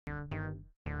I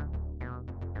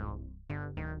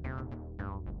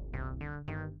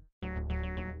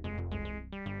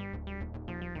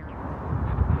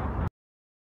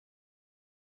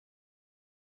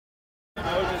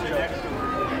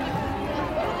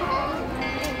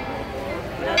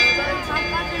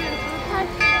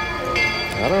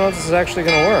don't know if this is actually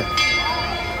going to work.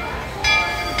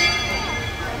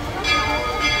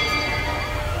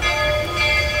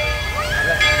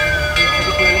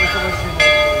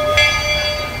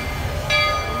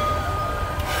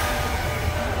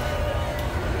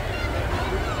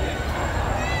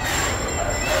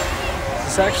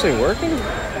 Is this actually working?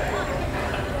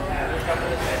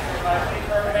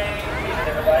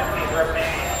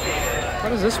 How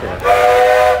does this work?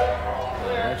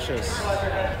 That's just...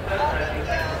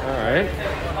 Alright.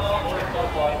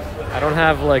 I don't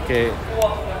have like a...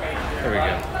 There we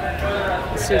go.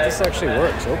 Let's see if this actually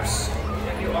works. Oops. No,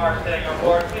 I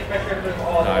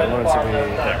want it to be...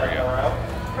 There we go.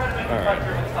 Alright.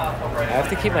 I have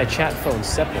to keep my chat phone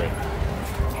separate.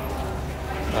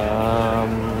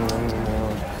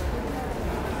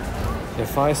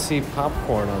 If I see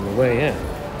popcorn on the way in...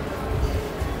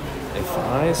 If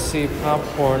I see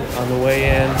popcorn on the way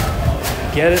in,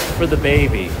 get it for the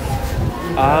baby.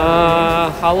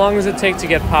 How long does it take to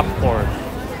get popcorn?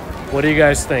 What do you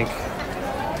guys think?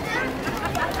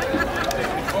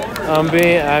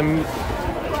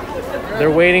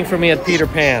 They're waiting for me at Peter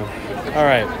Pan. All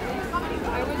right.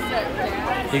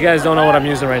 You guys don't know what I'm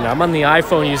using right now. I'm on the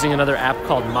iPhone using another app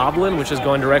called Moblin, which is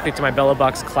going directly to my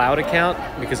BellaBox cloud account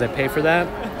because I pay for that.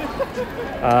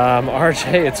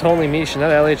 RJ, it's only me,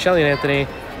 Shanetta, Elliot, Shelly, and Anthony.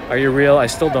 Are you real? I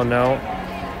still don't know.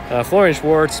 Florian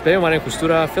Schwartz, Beo Mane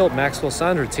Costura, Philip Maxwell,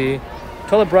 Sandra T,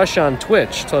 Toilet Brush on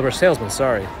Twitch, Toilet Brush Salesman,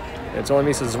 sorry. It's only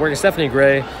me says it's working. Stephanie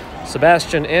Gray,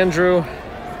 Sebastian, Andrew.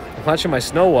 I'm watching my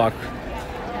snow walk.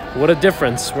 What a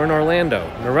difference. We're in Orlando.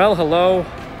 Norel, hello.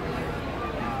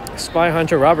 Spy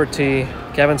Hunter, Robert T.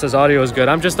 Kevin says audio is good.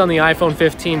 I'm just on the iPhone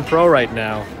 15 Pro right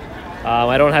now.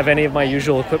 I don't have any of my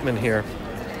usual equipment here.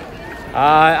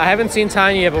 I haven't seen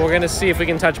Tanya yet, but we're going to see if we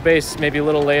can touch base maybe a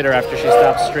little later after she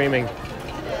stops streaming.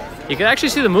 You can actually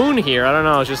see the moon here. I don't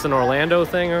know, it's just an Orlando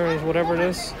thing or whatever it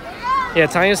is. Yeah,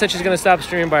 Tanya said she's going to stop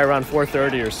streaming by around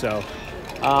 4:30 or so.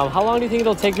 How long do you think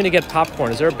it'll take me to get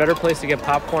popcorn? Is there a better place to get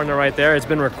popcorn than right there? It's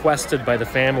been requested by the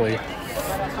family.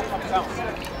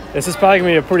 This is probably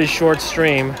going to be a pretty short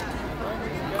stream.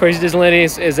 Crazy Disney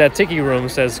is at Tiki Room,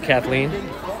 says Kathleen.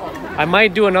 I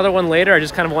might do another one later. I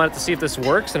just kind of wanted to see if this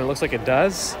works, and it looks like it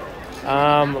does.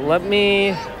 Let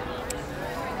me... I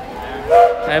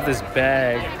have this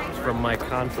bag from my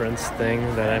conference thing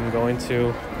that I'm going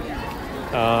to...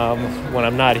 when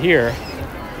I'm not here.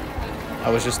 I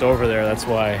was just over there, that's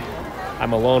why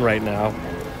I'm alone right now.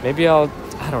 Maybe I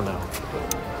don't know.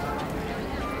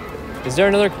 Is there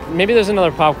another, maybe there's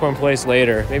another popcorn place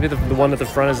later. Maybe the one at the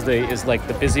front is like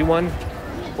the busy one.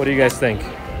 What do you guys think?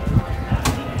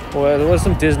 Well, there was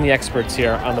some Disney experts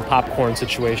here on the popcorn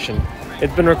situation.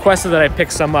 It's been requested that I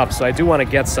pick some up, so I do want to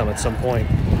get some at some point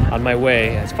on my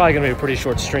way. It's probably going to be a pretty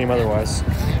short stream otherwise.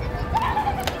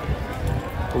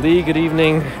 Lee, good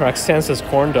evening. Roxanne says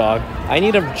corn dog. I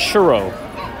need a churro.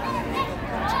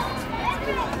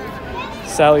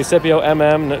 Sally, Sepio,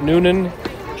 MM, Noonan,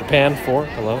 Japan 4.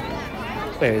 Hello.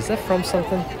 Wait, is that from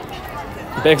something?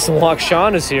 Bakes and Walk.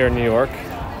 Sean is here in New York.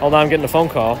 Hold on, I'm getting a phone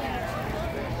call.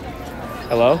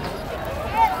 Hello?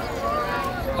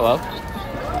 Hello?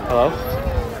 Hello?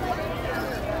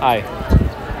 Hi.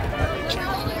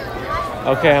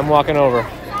 Okay, I'm walking over.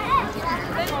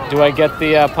 Do I get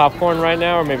the popcorn right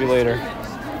now or maybe later?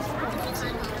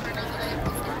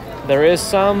 There is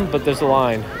some, but there's a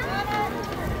line.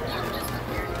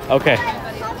 Okay.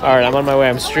 All right, I'm on my way.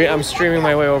 I'm streaming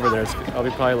my way over there. I'll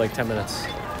be probably like 10 minutes.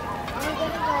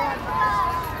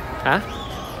 Huh?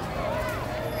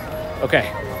 Okay.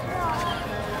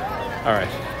 All right.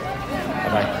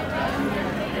 Bye-bye.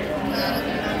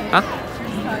 Huh?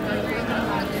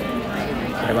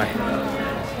 Bye-bye.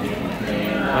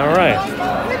 All right.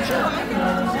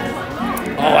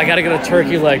 Oh, I gotta get a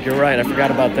turkey leg. You're right. I forgot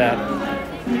about that.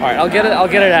 All right, I'll get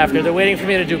it after. They're waiting for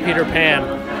me to do Peter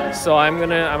Pan, so I'm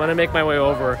gonna make my way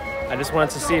over. I just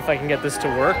wanted to see if I can get this to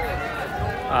work.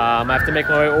 I have to make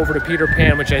my way over to Peter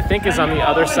Pan, which I think is on the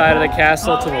other side of the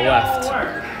castle to the left.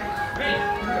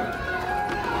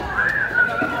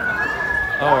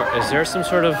 Oh, is there some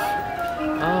sort of...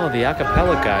 Oh, the a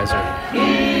cappella guys are...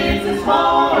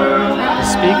 The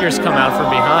speakers come out from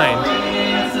behind.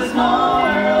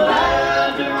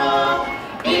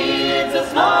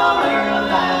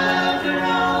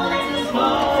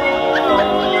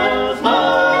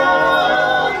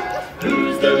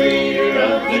 Who's the leader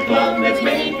of the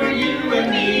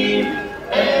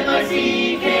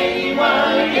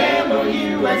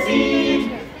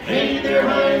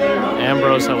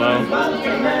Ambrose, hello.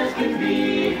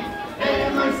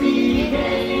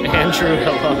 Andrew,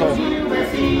 hello.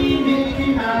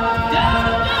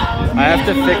 I have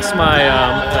to fix my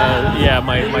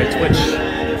my Twitch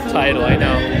title. I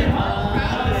know.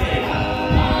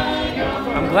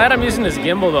 I'm glad I'm using this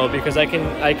gimbal though, because I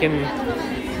can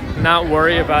not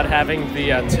worry about having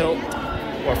the tilt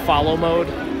or follow mode.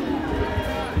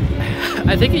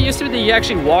 I think it used to be that you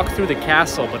actually walk through the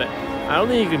castle, but I don't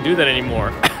think you can do that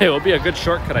anymore. It will be a good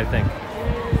shortcut, I think.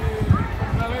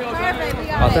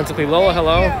 Authentically Lola,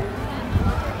 hello.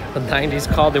 The 90s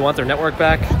called, they want their network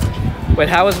back. Wait,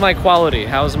 how is my quality?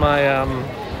 How's my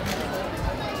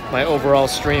my overall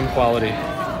stream quality?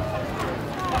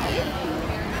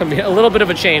 I mean, a little bit of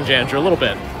a change, Andrew, a little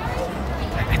bit.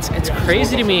 It's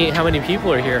crazy to me how many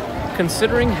people are here,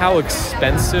 considering how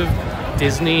expensive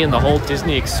Disney and the whole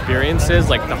Disney experience is,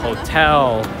 like the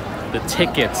hotel, the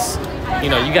tickets. You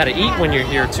know, you got to eat when you're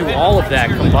here too. All of that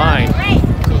combined,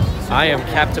 I am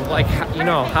captive. Like, you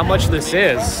know how much this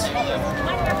is.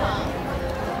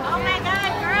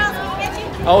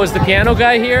 Oh, is the piano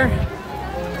guy here?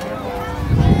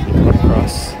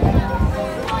 Across.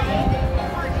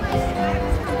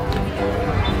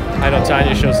 I know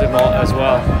Tanya shows him all as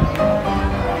well.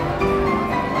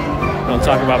 Don't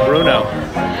talk about Bruno.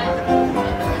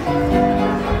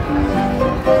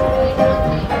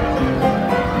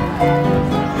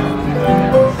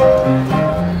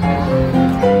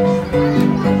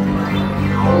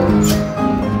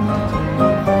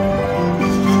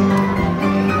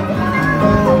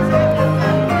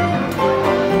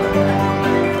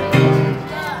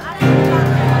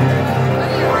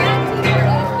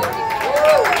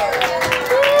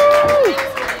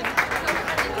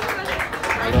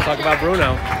 About Bruno.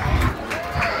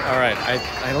 All right,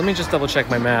 I let me just double check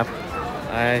my map.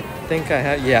 I think I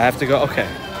have, yeah, I have to go, okay.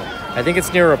 I think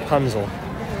it's near Rapunzel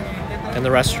and the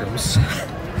restrooms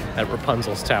at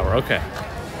Rapunzel's tower, okay.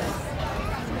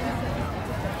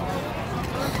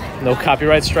 No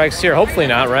copyright strikes here, hopefully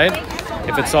not, right?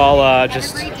 If it's all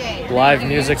just live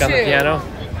music on the piano.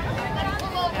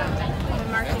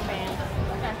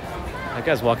 That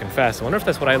guy's walking fast. I wonder if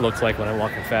that's what I look like when I'm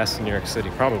walking fast in New York City,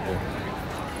 probably.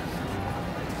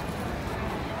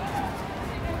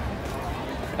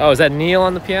 Oh, is that Neil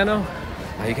on the piano?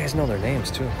 Oh, you guys know their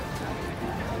names too.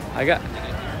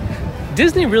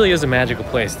 Disney really is a magical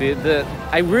place.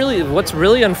 What's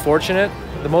really unfortunate,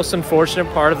 the most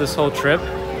unfortunate part of this whole trip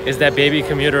is that Baby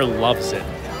Commuter loves it.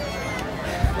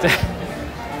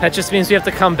 That just means we have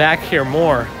to come back here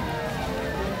more.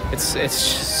 It's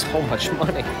just so much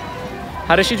money.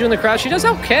 How does she do in the crowd? She does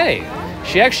okay.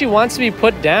 She actually wants to be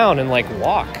put down and like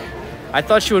walk. I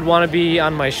thought she would want to be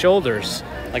on my shoulders,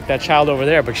 like that child over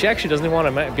there, but she actually doesn't want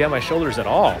to be on my shoulders at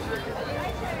all.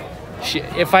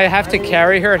 If I have to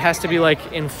carry her, it has to be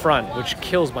like in front, which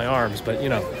kills my arms, but you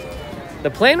know. The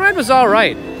plane ride was all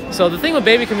right. So the thing with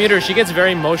Baby Commuter, she gets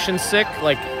very motion sick.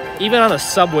 Like even on a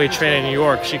subway train in New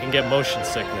York, she can get motion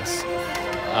sickness.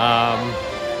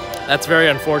 That's very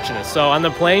unfortunate. So on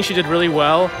the plane, she did really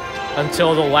well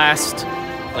until the last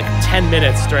like 10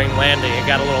 minutes during landing. It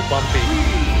got a little bumpy.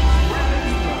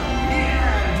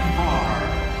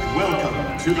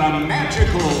 To the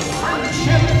magical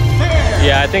Friendship Fair.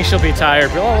 Yeah, I think she'll be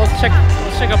tired. But let's check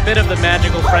a bit of the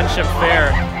magical Friendship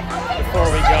Fair before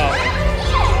we go.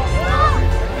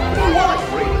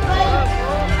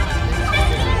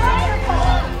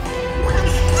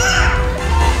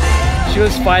 She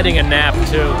was fighting a nap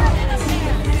too.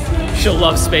 She'll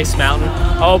love Space Mountain.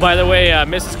 Oh, by the way,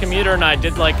 Mrs. Commuter and I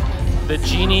did like the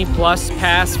Genie Plus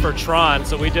pass for Tron.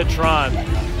 So we did Tron,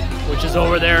 which is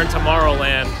over there in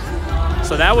Tomorrowland.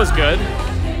 So that was good.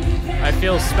 I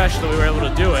feel special that we were able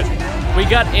to do it. We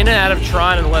got in and out of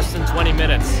Tron in less than 20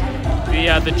 minutes.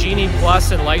 The Genie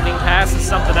Plus and Lightning Pass is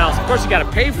something else. Of course, you got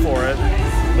to pay for it,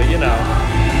 but you know,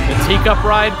 the teacup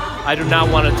ride, I do not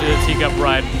want to do the teacup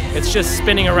ride. It's just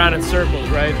spinning around in circles,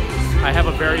 right? I have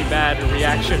a very bad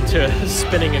reaction to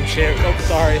spinning in chairs. Oh,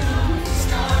 sorry.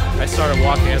 I started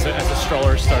walking as the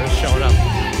stroller started showing up.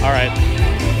 All right.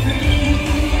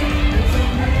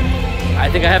 I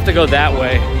think I have to go that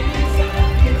way.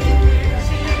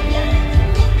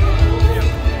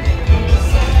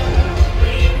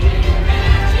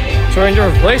 Touring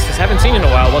different places. Haven't seen you in a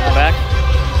while. Welcome back.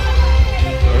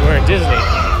 We're in Disney.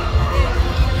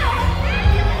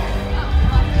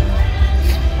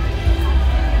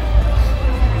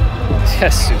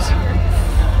 Yes, Susie.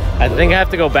 I think I have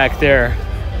to go back there.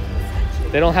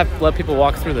 They don't have to let people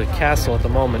walk through the castle at the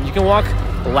moment. You can walk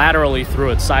laterally through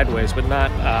it sideways, but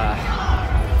not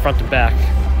front to back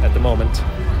at the moment.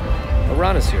 Oh,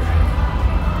 Ron is here.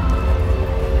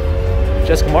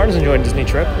 Jessica Martin's enjoying Disney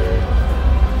trip.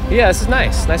 Yeah, this is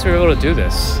nice. Nice we were able to do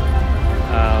this.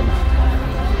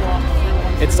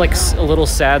 It's like a little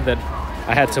sad that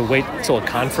I had to wait till a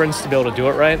conference to be able to do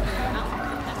it right.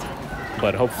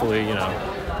 But hopefully, you know.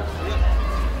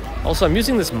 Also, I'm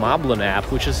using this Moblin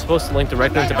app, which is supposed to link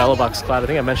directly into BellowBox Cloud. I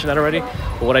think I mentioned that already.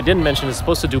 But what I didn't mention is it's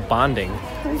supposed to do bonding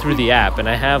through the app. And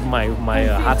I have my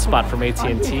hotspot from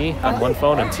AT&T on one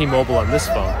phone and T-Mobile on this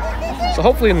phone. So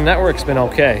hopefully the network's been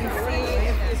okay.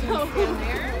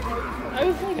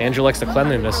 Andrew likes the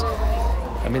cleanliness.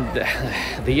 I mean,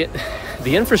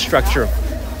 the infrastructure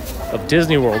of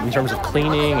Disney World in terms of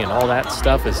cleaning and all that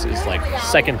stuff is like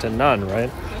second to none, right?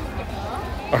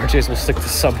 RJs will stick to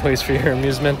Subways for your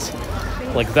amusement.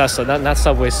 Like thus, so not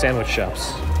Subway sandwich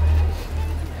shops.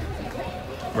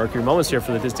 Mercury Moments here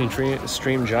for the Disney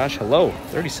stream, Josh. Hello.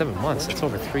 37 months. That's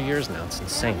over 3 years now. It's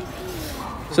insane.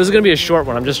 So this is going to be a short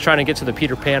one. I'm just trying to get to the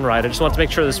Peter Pan ride. I just want to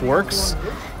make sure this works.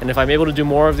 And if I'm able to do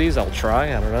more of these, I'll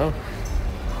try. I don't know.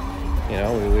 You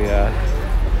know,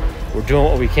 we're doing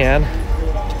what we can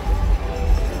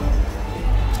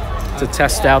to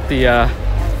test out the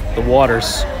water.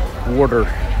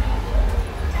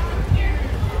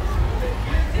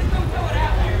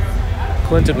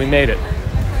 Clinton, we made it.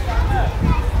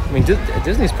 I mean,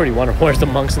 Disney's pretty wonderful. Where's the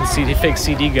monks and fake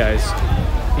CD guys?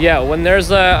 Yeah, when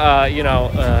there's an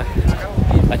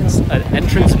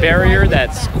entrance barrier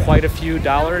that's quite a few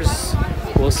dollars,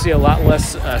 we'll see a lot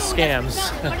less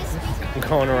scams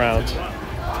going around.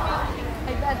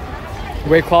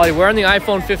 Great quality. We're on the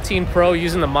iPhone 15 Pro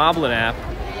using the Moblin app.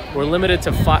 We're limited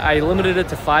to I limited it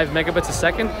to 5 megabits a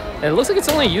second, and it looks like it's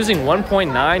only using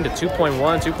 1.9 to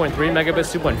 2.1, 2.3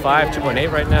 megabits, 2.5,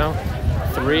 2.8 right now,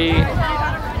 3.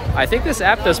 I think this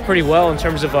app does pretty well in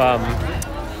terms of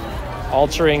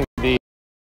altering the.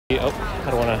 Oh,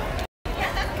 I don't want to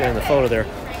get in the photo there.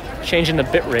 Changing the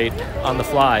bit rate on the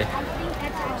fly.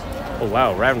 Oh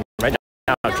wow, right now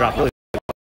it dropped really.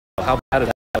 How bad is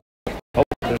that? Oh,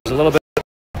 there's a little bit.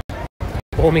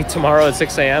 We'll meet tomorrow at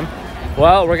 6 a.m.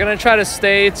 Well, we're gonna try to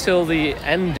stay till the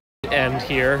end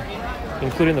here,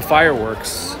 including the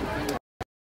fireworks.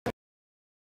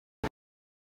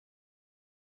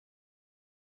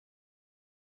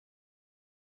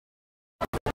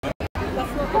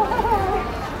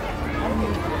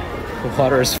 The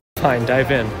water is fine.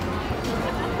 Dive in.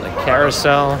 Like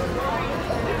carousel.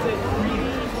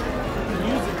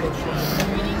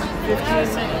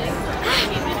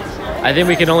 I think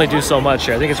we can only do so much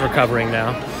here. I think it's recovering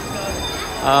now.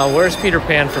 Where's Peter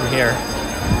Pan from here?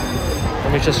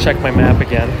 Let me just check my map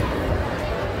again.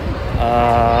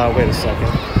 Wait a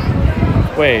second.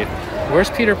 Wait, where's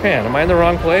Peter Pan? Am I in the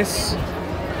wrong place?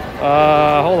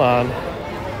 Hold on.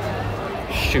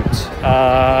 Shoot.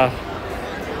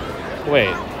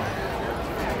 Wait.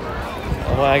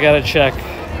 Well, I gotta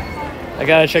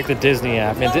check the Disney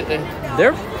app. Man,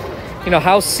 they're, you know,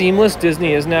 how seamless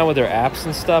Disney is now with their apps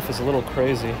and stuff is a little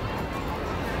crazy.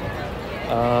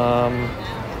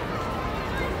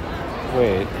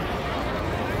 Wait.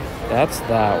 That's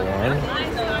that one.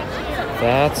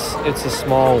 It's a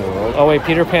Small World. Oh wait,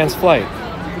 Peter Pan's Flight.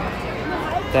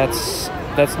 That's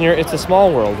near It's a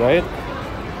Small World, right?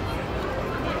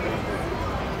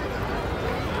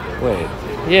 Wait.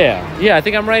 Yeah, I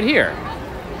think I'm right here.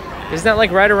 Isn't that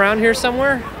like right around here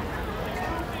somewhere?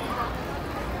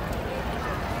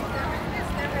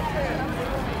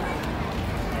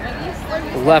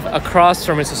 Left across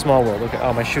from It's a Small World. Okay.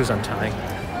 Oh, my shoe's untying.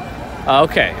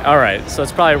 Okay, all right. So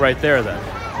it's probably right there then.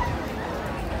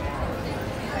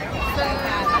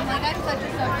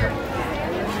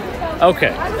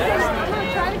 Okay.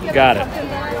 Got it.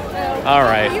 All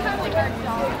right.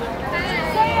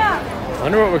 I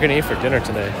wonder what we're gonna eat for dinner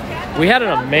today. We had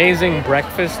an amazing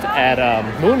breakfast at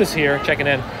Moon is here checking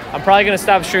in. I'm probably gonna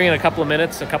stop streaming in a couple of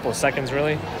minutes, a couple of seconds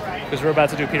really, because we're about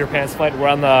to do Peter Pan's Flight. We're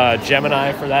on the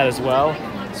Gemini for that as well.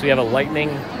 So we have a Lightning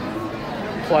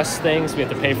Plus thing, so we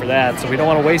have to pay for that. So we don't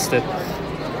want to waste it.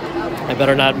 I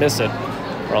better not miss it,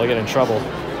 or I'll get in trouble.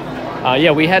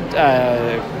 Yeah, we had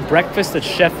breakfast at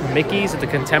Chef Mickey's at the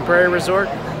Contemporary Resort.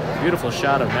 Beautiful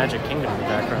shot of Magic Kingdom in the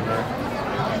background there.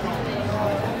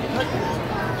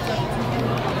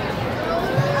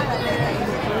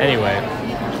 Anyway,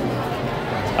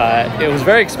 it was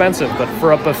very expensive, but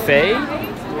for a buffet,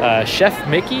 Chef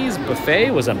Mickey's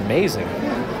buffet was amazing.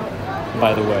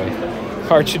 By the way,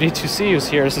 R2D2C is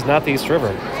here. This is not the East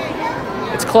River.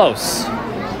 It's close,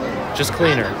 just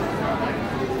cleaner.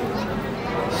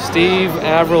 Steve,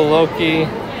 Avril, Loki,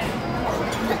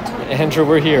 Andrew,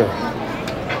 we're here.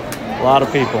 A lot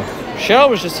of people. Cheryl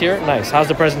was just here. Nice. How's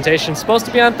the presentation? Supposed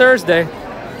to be on Thursday.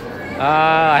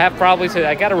 I have probably to.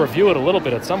 I got to review it a little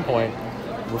bit at some point.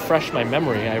 refresh my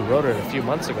memory. I wrote it a few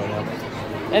months ago now.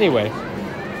 Anyway.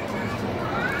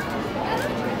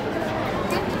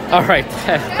 All right.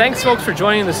 Thanks, folks, for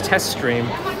joining this test stream.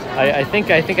 I think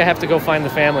I have to go find the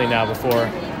family now before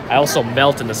I also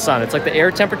melt in the sun. It's like the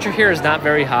air temperature here is not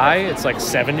very high. It's like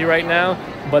 70 right now,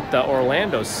 but the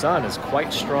Orlando sun is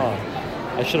quite strong.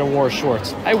 I should have wore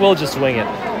shorts. I will just wing it.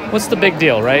 What's the big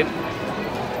deal, right?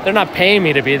 They're not paying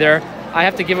me to be there. I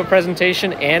have to give a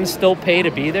presentation and still pay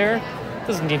to be there.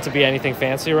 Doesn't need to be anything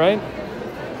fancy, right?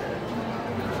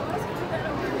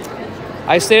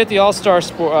 I stayed at the All-Star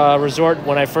Resort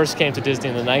when I first came to Disney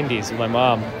in the 90s with my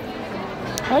mom.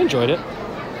 I enjoyed it.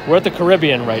 We're at the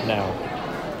Caribbean right now.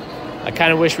 I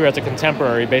kind of wish we were at the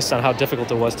Contemporary based on how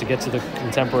difficult it was to get to the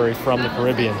Contemporary from the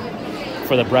Caribbean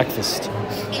for the breakfast.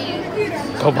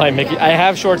 Go buy Mickey. I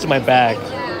have shorts in my bag.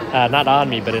 Not on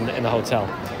me, but in the hotel.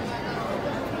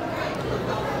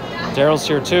 Daryl's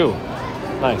here too.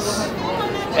 Nice.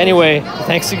 Anyway,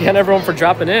 thanks again everyone for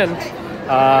dropping in.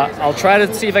 I'll try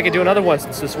to see if I can do another one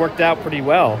since this worked out pretty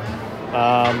well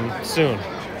soon.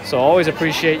 So always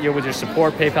appreciate you with your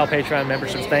support. PayPal, Patreon,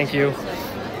 memberships, thank you.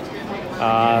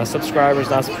 Subscribers,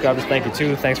 non-subscribers, thank you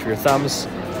too. Thanks for your thumbs.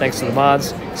 Thanks to the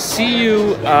mods. See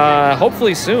you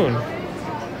hopefully soon.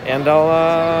 And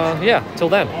I'll, yeah, till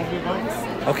then.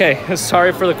 Okay,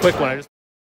 sorry for the quick one.